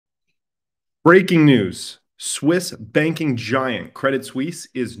Breaking news. Swiss banking giant Credit Suisse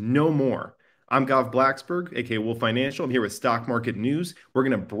is no more. I'm Gav Blacksberg, aka Wolf Financial. I'm here with stock market news. We're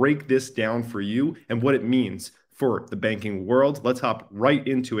going to break this down for you and what it means for the banking world. Let's hop right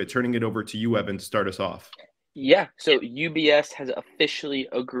into it, turning it over to you, Evan, to start us off. Yeah, so UBS has officially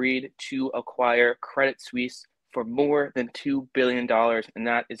agreed to acquire Credit Suisse for more than $2 billion, and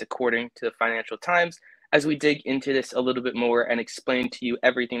that is according to the Financial Times. As we dig into this a little bit more and explain to you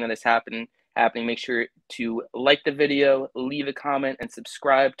everything that is happening, make sure to like the video, leave a comment, and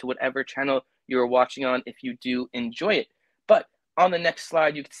subscribe to whatever channel you're watching on if you do enjoy it. But on the next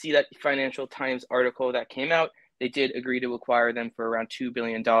slide, you can see that Financial Times article that came out. They did agree to acquire them for around $2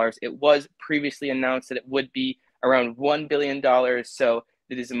 billion. It was previously announced that it would be around $1 billion. So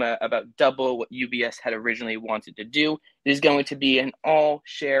it is about double what UBS had originally wanted to do. It is going to be an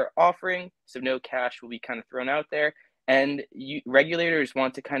all-share offering, so no cash will be kind of thrown out there. And regulators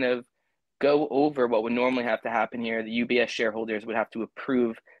want to kind of go over what would normally have to happen here. The UBS shareholders would have to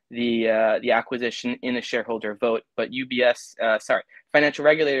approve the acquisition in a shareholder vote, but financial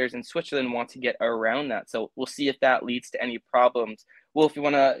regulators in Switzerland want to get around that. So we'll see if that leads to any problems. Well, if you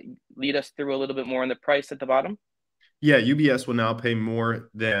want to lead us through a little bit more on the price at the bottom. Yeah, UBS will now pay more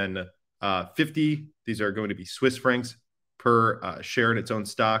than 50. These are going to be Swiss francs per share in its own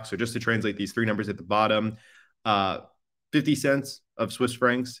stock. So just to translate these three numbers at the bottom, 50 cents of Swiss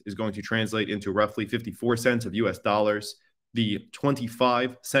francs is going to translate into roughly 54 cents of US dollars. The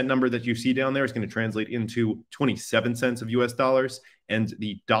 25-cent number that you see down there is going to translate into 27 cents of US dollars. And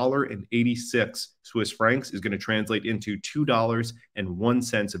the $1.86 Swiss francs is going to translate into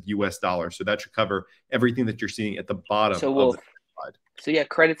 $2.01 of US dollars. So that should cover everything that you're seeing at the bottom So of we'll the slide. So yeah,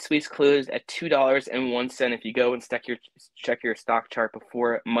 Credit Suisse closed at $2.01 if you go and check your stock chart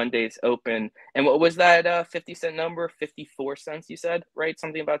before Monday's open. And what was that 50-cent number? 54 cents you said, right?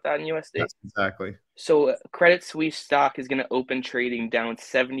 Something about that in USD. Yes, exactly. So Credit Suisse stock is going to open trading down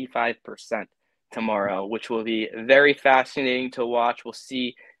 75% tomorrow, which will be very fascinating to watch. We'll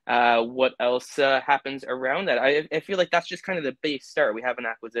see what else happens around that. I feel like that's just kind of the base start. We have an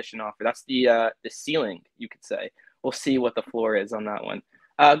acquisition offer. That's the ceiling, you could say. We'll see what the floor is on that one.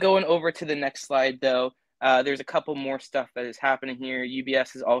 Going over to the next slide, though, there's a couple more stuff that is happening here.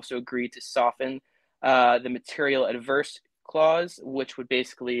 UBS has also agreed to soften the material adverse clause, which would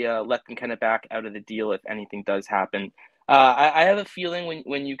basically let them kind of back out of the deal if anything does happen. I have a feeling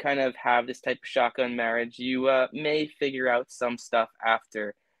when you kind of have this type of shotgun marriage, you may figure out some stuff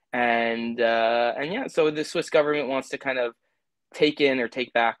after. And yeah, so the Swiss government wants to kind of take in or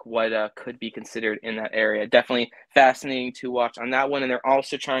take back what could be considered in that area. Definitely fascinating to watch on that one. And they're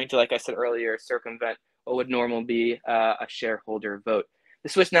also trying to, like I said earlier, circumvent what would normally be a shareholder vote. The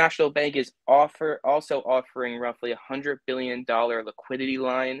Swiss National Bank is also offering roughly $100 billion liquidity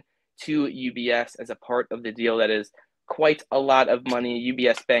line to UBS as a part of the deal. That is quite a lot of money.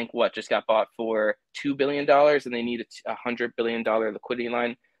 UBS Bank, just got bought for $2 billion, and they need a $100 billion liquidity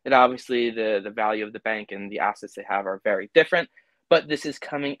line. And obviously, the value of the bank and the assets they have are very different. But this is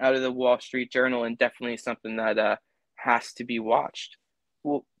coming out of the Wall Street Journal and definitely something that has to be watched.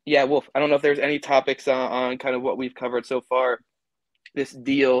 Well, yeah, Wolf, I don't know if there's any topics on kind of what we've covered so far, this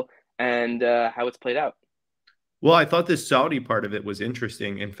deal and how it's played out. Well, I thought this Saudi part of it was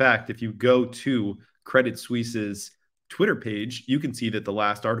interesting. In fact, if you go to Credit Suisse's Twitter page, you can see that the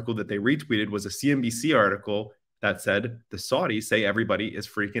last article that they retweeted was a CNBC article that said the Saudis say everybody is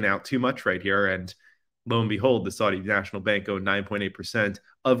freaking out too much right here. And lo and behold, the Saudi National Bank owned 9.8%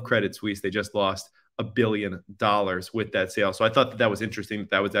 of Credit Suisse. They just lost $1 billion with that sale. So I thought that was interesting.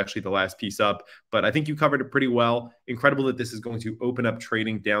 That was actually the last piece up, but I think you covered it pretty well. Incredible that this is going to open up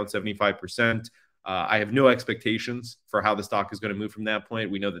trading down 75%. I have no expectations for how the stock is going to move from that point.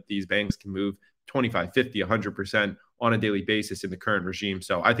 We know that these banks can move 25, 50, 100% on a daily basis in the current regime.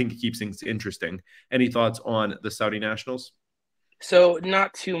 So I think it keeps things interesting. Any thoughts on the Saudi nationals? So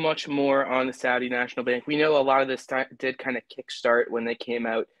not too much more on the Saudi National Bank. We know a lot of this did kind of kickstart when they came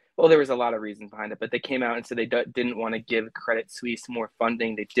out. Well, there was a lot of reasons behind it, but they came out and said they didn't want to give Credit Suisse more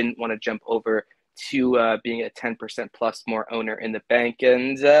funding. They didn't want to jump over to being a 10% plus more owner in the bank.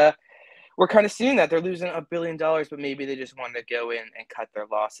 And we're kind of seeing that they're losing $1 billion, but maybe they just wanted to go in and cut their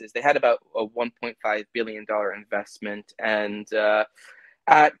losses. They had about a $1.5 billion investment, and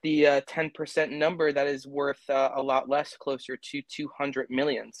at the 10% number, that is worth a lot less, closer to 200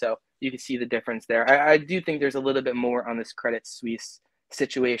 million. So you can see the difference there. I do think there's a little bit more on this Credit Suisse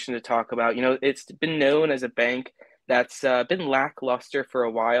situation to talk about. You know, it's been known as a bank that's been lackluster for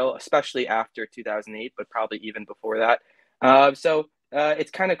a while, especially after 2008, but probably even before that. So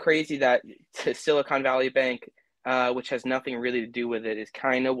it's kind of crazy that Silicon Valley Bank which has nothing really to do with it, is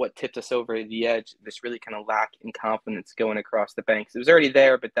kind of what tipped us over the edge. This really kind of lack in confidence going across the banks. It was already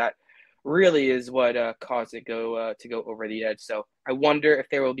there, but that really is what caused it to go over the edge. So I wonder if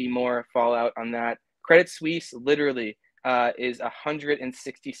there will be more fallout on that. Credit Suisse literally is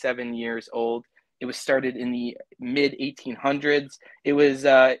 167 years old. It was started in the mid 1800s. It was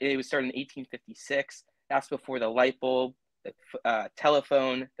started in 1856. That's before the light bulb, the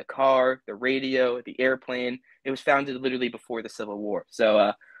telephone, the car, the radio, the airplane. It was founded literally before the Civil War.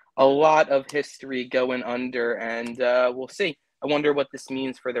 So a lot of history going under, and we'll see. I wonder what this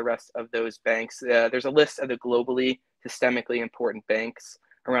means for the rest of those banks. There's a list of the globally systemically important banks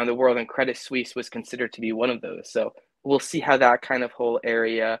around the world, and Credit Suisse was considered to be one of those. So we'll see how that kind of whole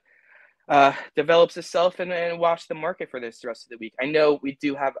area develops itself, and watch the market for this the rest of the week. I know we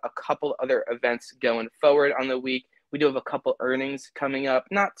do have a couple other events going forward on the week. We do have a couple earnings coming up,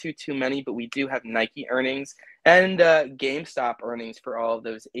 not too many, but we do have Nike earnings and GameStop earnings for all of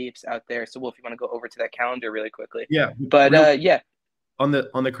those apes out there. So, Wolf, you want to go over to that calendar really quickly? Yeah, but yeah. On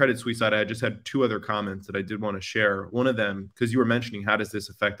the Credit Suisse side, I just had two other comments that I did want to share. One of them, because you were mentioning how does this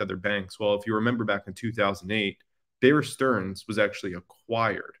affect other banks? Well, if you remember back in 2008, Bear Stearns was actually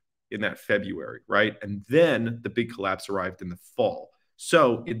acquired in that February, right? And then the big collapse arrived in the fall.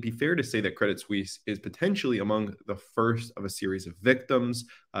 So it'd be fair to say that Credit Suisse is potentially among the first of a series of victims.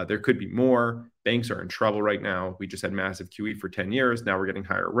 There could be more. Banks are in trouble right now. We just had massive QE for 10 years. Now we're getting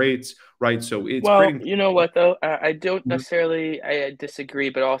higher rates, right? So it's creating. You know what, though? I don't necessarily I disagree,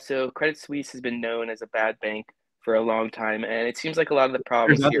 but also Credit Suisse has been known as a bad bank for a long time, and it seems like a lot of the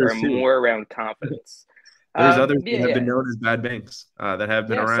problems here are more around confidence. There's others that have been known as bad banks that have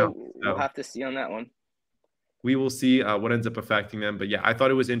been around. So we'll have to see on that one. We will see what ends up affecting them. But yeah, I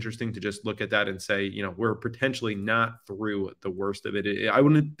thought it was interesting to just look at that and say, we're potentially not through the worst of it. I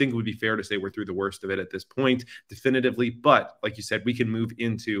wouldn't think it would be fair to say we're through the worst of it at this point definitively. But like you said, we can move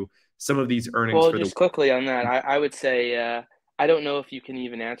into some of these earnings. Well, just quickly on that, I would say I don't know if you can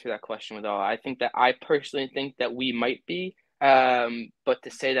even answer that question with all. I think that I personally think that we might be, but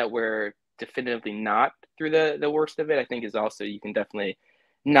to say that we're definitively not through the worst of it, I think is also, you can definitely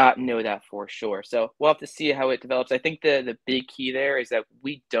not know that for sure. So we'll have to see how it develops. I think the big key there is that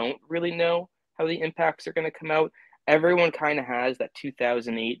we don't really know how the impacts are going to come out. Everyone kind of has that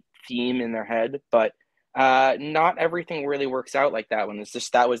 2008 theme in their head, but not everything really works out like that one. It's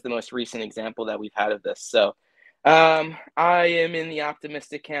just that was the most recent example that we've had of this. So I am in the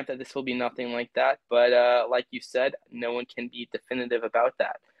optimistic camp that this will be nothing like that. But like you said, no one can be definitive about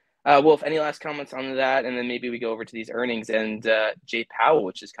that. Wolf, any last comments on that? And then maybe we go over to these earnings and Jay Powell,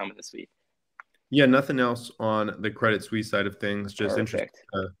 which is coming this week. Yeah, nothing else on the Credit Suisse side of things. Just interesting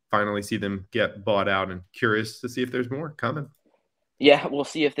to finally see them get bought out, and curious to see if there's more coming. Yeah, we'll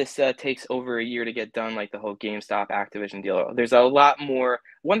see if this takes over a year to get done, like the whole GameStop Activision deal. There's a lot more.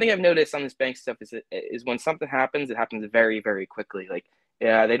 One thing I've noticed on this bank stuff is when something happens, it happens very, very quickly. Like,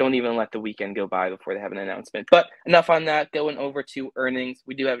 yeah, they don't even let the weekend go by before they have an announcement. But enough on that. Going over to earnings,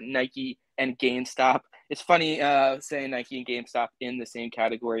 we do have Nike and GameStop. It's funny saying Nike and GameStop in the same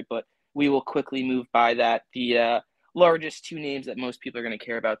category, but we will quickly move by that. The largest two names that most people are going to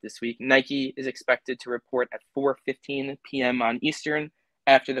care about this week. Nike is expected to report at 4:15 p.m. on Eastern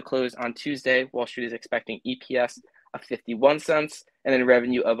after the close on Tuesday. Wall Street is expecting EPS of 51 cents and then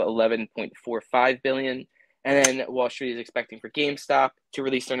revenue of 11.45 billion. And then Wall Street is expecting for GameStop to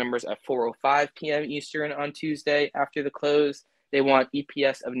release their numbers at 4:05 p.m. Eastern on Tuesday after the close. They want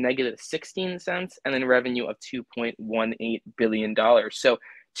EPS of negative 16 cents and then revenue of $2.18 billion. So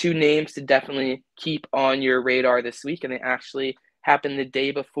two names to definitely keep on your radar this week, and they actually happen the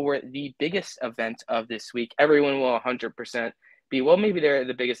day before the biggest event of this week. Everyone will 100% be, well, maybe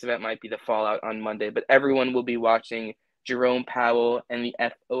the biggest event might be the fallout on Monday, but everyone will be watching Jerome Powell and the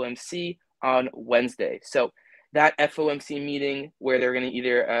FOMC on Wednesday. So that FOMC meeting where they're going to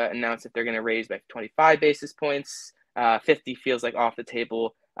either announce if they're going to raise by 25 basis points, 50 feels like off the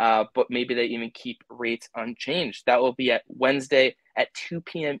table, but maybe they even keep rates unchanged. That will be at Wednesday at 2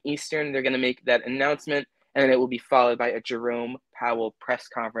 p.m. Eastern. They're going to make that announcement, and then it will be followed by a Jerome Powell press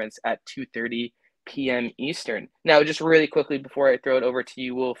conference at 2:30 p.m. Eastern. Now, just really quickly before I throw it over to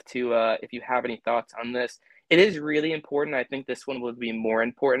you, Wolf, to if you have any thoughts on this, it is really important. I think this one will be more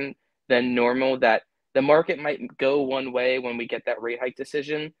important than normal, that the market might go one way when we get that rate hike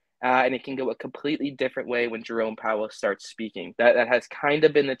decision, and it can go a completely different way when Jerome Powell starts speaking. That has kind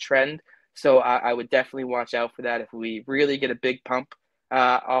of been the trend. So I would definitely watch out for that. If we really get a big pump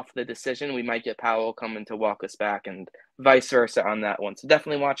off the decision, we might get Powell coming to walk us back, and vice versa on that one. So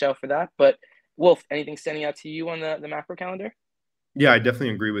definitely watch out for that. But Wolf, anything standing out to you on the macro calendar? Yeah, I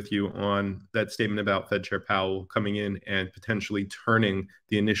definitely agree with you on that statement about Fed Chair Powell coming in and potentially turning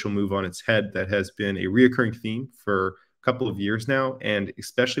the initial move on its head. That has been a reoccurring theme for a couple of years now. And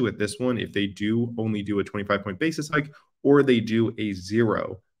especially with this one, if they do only do a 25-point basis hike or they do a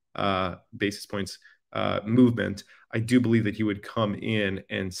zero basis points movement, I do believe that he would come in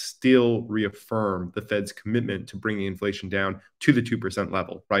and still reaffirm the Fed's commitment to bringing inflation down to the 2%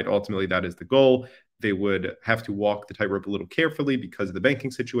 level, right? Ultimately, that is the goal. They would have to walk the tightrope a little carefully because of the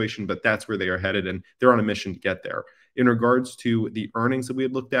banking situation, but that's where they are headed, and they're on a mission to get there. In regards to the earnings that we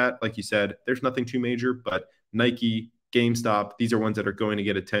had looked at, like you said, there's nothing too major, but Nike, GameStop, these are ones that are going to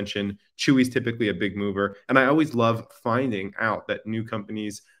get attention. Chewy's typically a big mover. And I always love finding out that new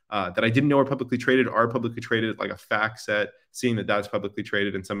companies that I didn't know are publicly traded are publicly traded, like a FactSet, seeing that that's publicly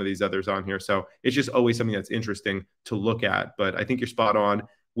traded and some of these others on here. So it's just always something that's interesting to look at. But I think you're spot on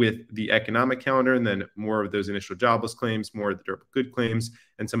with the economic calendar, and then more of those initial jobless claims, more of the durable good claims,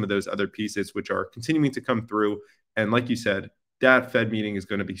 and some of those other pieces which are continuing to come through. And like you said, that Fed meeting is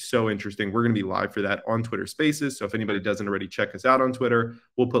going to be so interesting. We're going to be live for that on Twitter Spaces. So if anybody doesn't already check us out on Twitter,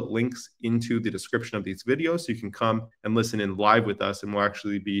 we'll put links into the description of these videos so you can come and listen in live with us. And we'll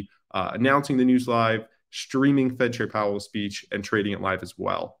actually be announcing the news live, streaming Fed Chair Powell's speech, and trading it live as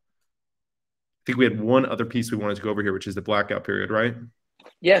well. I think we had one other piece we wanted to go over here, which is the blackout period, right?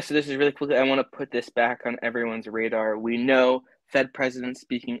 Yeah, so this is really cool. I want to put this back on everyone's radar. We know Fed president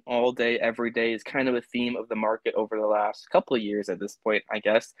speaking all day, every day is kind of a theme of the market over the last couple of years at this point, I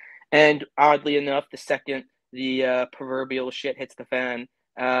guess. And oddly enough, the second the proverbial shit hits the fan,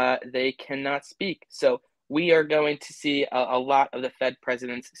 they cannot speak. So we are going to see a lot of the Fed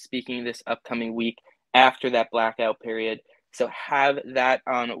presidents speaking this upcoming week after that blackout period. So have that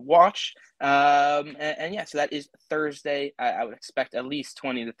on watch. And yeah, so that is Thursday. I would expect at least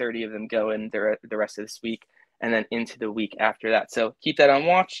 20 to 30 of them go in the rest of this week and then into the week after that. So keep that on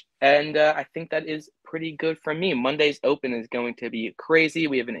watch. And I think that is pretty good for me. Monday's open is going to be crazy.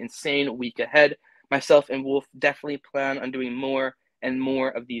 We have an insane week ahead. Myself and Wolf definitely plan on doing more and more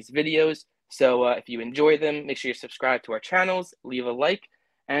of these videos. So if you enjoy them, make sure you subscribe to our channels, leave a like,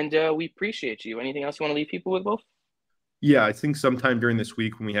 and we appreciate you. Anything else you want to leave people with, Wolf? Yeah, I think sometime during this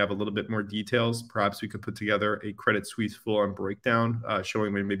week when we have a little bit more details, perhaps we could put together a Credit Suisse full-on breakdown,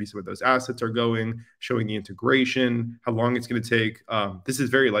 showing where maybe some of those assets are going, showing the integration, how long it's going to take. This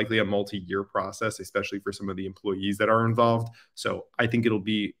is very likely a multi-year process, especially for some of the employees that are involved. So I think it'll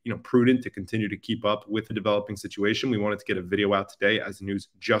be, prudent to continue to keep up with the developing situation. We wanted to get a video out today as the news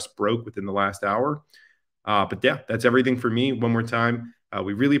just broke within the last hour. But yeah, that's everything for me. One more time,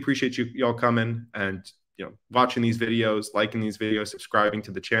 we really appreciate y'all coming and watching these videos, liking these videos, subscribing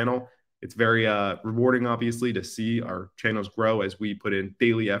to the channel. It's very rewarding, obviously, to see our channels grow as we put in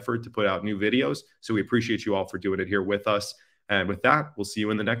daily effort to put out new videos. So we appreciate you all for doing it here with us. And with that, we'll see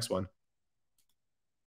you in the next one.